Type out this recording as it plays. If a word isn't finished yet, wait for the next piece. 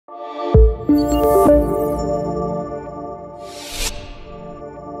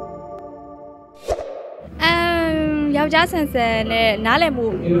ယောက်ျားဆန်ဆန်နဲ့နားလည်မှု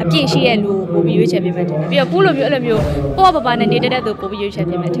အပြည့်ရှိရဲ့လူပို့ပြီးရွေးချယ်ပေးမှတယ်ပြီးတော့ကိုလိုမျိုးအဲ့လိုမျိုးပေါ့ပပနဲ့နေတဲ့တဲ့သူပို့ပြီးရွေးချယ်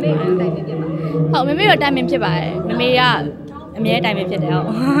ပေးမှတယ်ဟုတ်မမေတော့တိုင်ပင်ဖြစ်ပါတယ်မမေကအမြဲတိုင်ပင်ဖြစ်တယ်ဟုတ်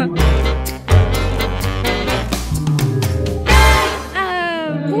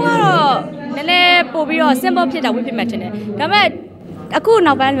ကိုကတော့နည်းနည်းပို့ပြီးတော့ simple ဖြစ်တာဝေးဖြစ်မှတယ်ဒါပေမဲ့အခု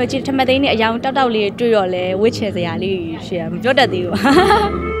နောက်ပိုင်းလိုကြည့်ထမသိန်းနဲ့အယောင်တောက်တောက်လေးတွေ့တော့လဲဝေးချယ်စရာလေးရှိရမပြောတတ်သေးဘူး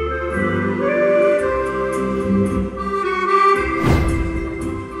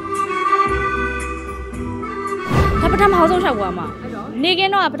ပထမဆုံးရှောက်သွားမှာနေက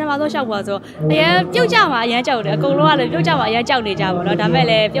င်းတော့ပထမဆုံးရှောက်သွားဆိုအရန်ပြုတ်ကြမှာအရန်ကြောက်တယ်အကုန်လုံးကလည်းပြုတ်ကြမှာအရန်ကြောက်နေကြပါတော့ဒါမဲ့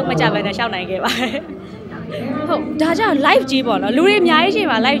လည်းပြုတ်မကြဘဲနဲ့ရှောက်နိုင်ခဲ့ပါတယ်ဟုတ်ဒါကြောင့် live ကြီးပေါ့နော်လူတွေအများကြီးရှိ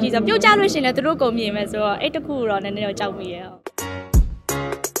မှာ live ကြီးဆိုပြုတ်ကြလို့ရှိရင်လည်းသူတို့ကုန်မြင်မယ်ဆိုတော့အဲ့တခုတော့နည်းနည်းတော့ကြောက်မိရဲ့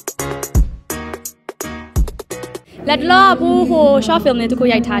လက်လော့ဘူးဟို short film လေးတခု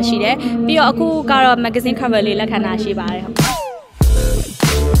ရိုက်ထားရှိတယ်ပြီးတော့အခုကတော့ magazine cover လေးလက်ခံထားရှိပါတယ်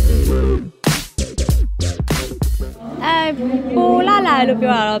ပိုလာလို့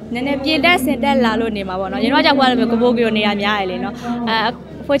ပြောတာတော့နည်းနည်းပြေတက်စင်တက်လာလို့နေမှာပေါ့နော်ရင်တော့ကြောက်သွားလို့ပြောကဘိုးကနေရများရလေနော်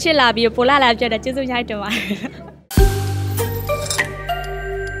ဖွေးချစ်လာပြီးပိုလာပြတ်တယ်ကျေးဇူးများတင်ပါတယ်